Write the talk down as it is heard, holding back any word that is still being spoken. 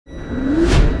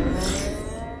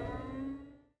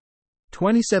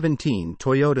2017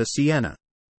 Toyota Sienna.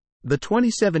 The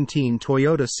 2017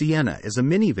 Toyota Sienna is a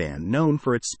minivan known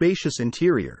for its spacious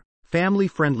interior,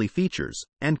 family-friendly features,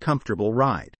 and comfortable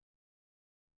ride.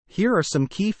 Here are some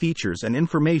key features and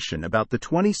information about the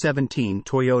 2017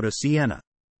 Toyota Sienna.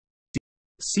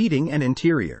 Seating and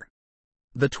interior.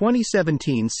 The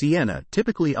 2017 Sienna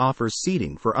typically offers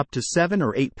seating for up to 7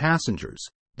 or 8 passengers,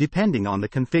 depending on the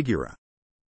configuration.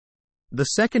 The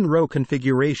second row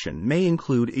configuration may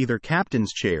include either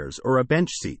captain's chairs or a bench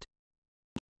seat.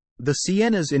 The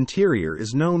Sienna's interior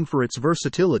is known for its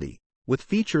versatility, with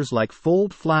features like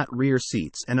fold-flat rear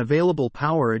seats and available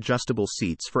power-adjustable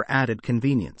seats for added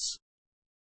convenience.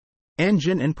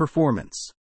 Engine and performance.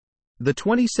 The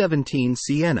 2017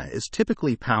 Sienna is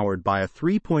typically powered by a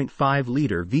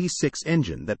 3.5-liter V6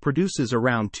 engine that produces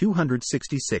around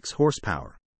 266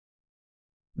 horsepower.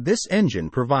 This engine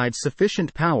provides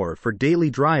sufficient power for daily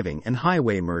driving and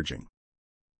highway merging.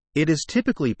 It is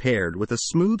typically paired with a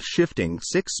smooth shifting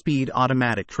 6-speed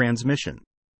automatic transmission.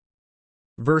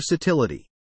 Versatility.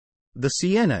 The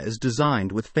Sienna is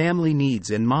designed with family needs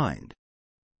in mind.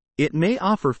 It may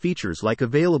offer features like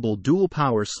available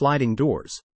dual-power sliding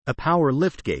doors, a power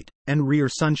liftgate, and rear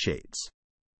sunshades.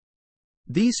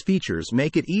 These features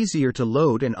make it easier to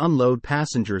load and unload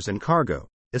passengers and cargo,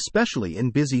 especially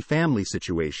in busy family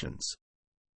situations.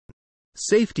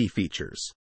 Safety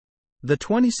features. The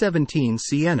 2017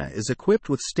 Sienna is equipped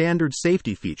with standard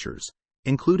safety features,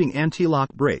 including anti-lock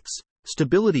brakes,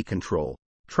 stability control,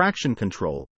 traction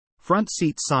control, front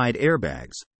seat side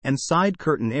airbags, and side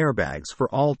curtain airbags for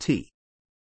all T.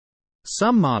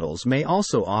 Some models may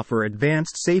also offer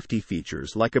advanced safety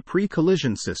features like a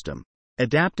pre-collision system,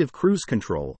 adaptive cruise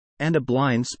control, and a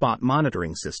blind spot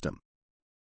monitoring system.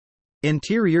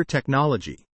 Interior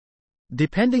technology.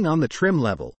 Depending on the trim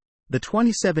level, the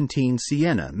 2017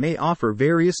 Sienna may offer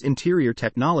various interior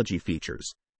technology features,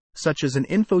 such as an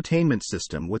infotainment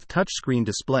system with touchscreen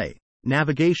display,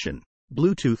 navigation,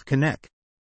 Bluetooth connect.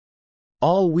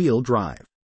 All-wheel drive.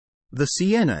 The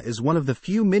Sienna is one of the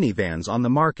few minivans on the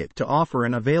market to offer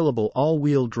an available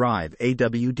all-wheel drive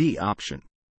AWD option.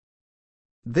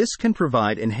 This can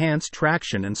provide enhanced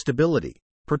traction and stability,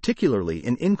 particularly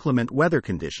in inclement weather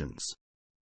conditions.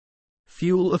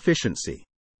 Fuel efficiency.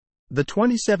 The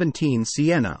 2017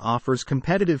 Sienna offers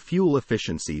competitive fuel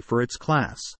efficiency for its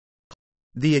class.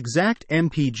 The exact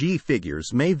MPG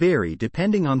figures may vary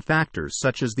depending on factors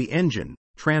such as the engine,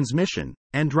 transmission,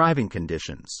 and driving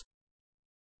conditions.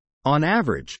 On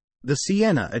average, the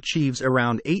Sienna achieves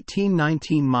around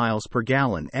 18-19 miles per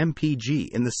gallon MPG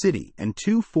in the city and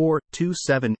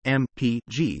 24-27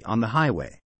 MPG on the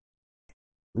highway.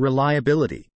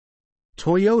 Reliability.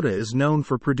 Toyota is known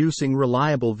for producing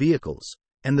reliable vehicles,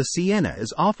 and the Sienna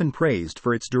is often praised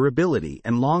for its durability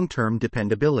and long-term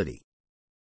dependability.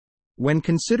 When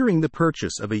considering the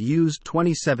purchase of a used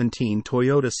 2017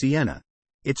 Toyota Sienna,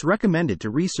 it's recommended to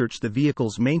research the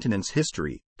vehicle's maintenance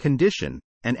history, condition,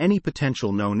 and any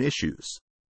potential known issues.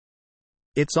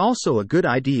 It's also a good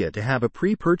idea to have a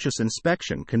pre-purchase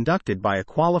inspection conducted by a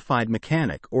qualified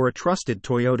mechanic or a trusted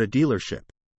Toyota dealership.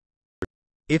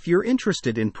 If you're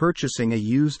interested in purchasing a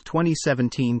used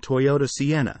 2017 Toyota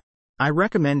Sienna, I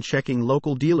recommend checking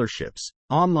local dealerships,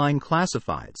 online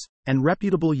classifieds, and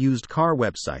reputable used car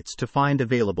websites to find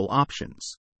available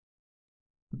options.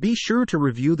 Be sure to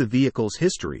review the vehicle's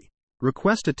history,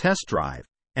 request a test drive,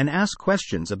 and ask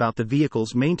questions about the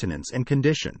vehicle's maintenance and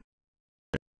condition.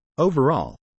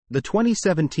 Overall, the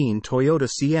 2017 Toyota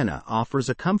Sienna offers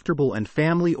a comfortable and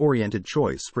family-oriented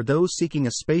choice for those seeking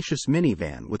a spacious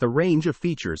minivan with a range of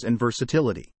features and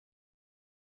versatility.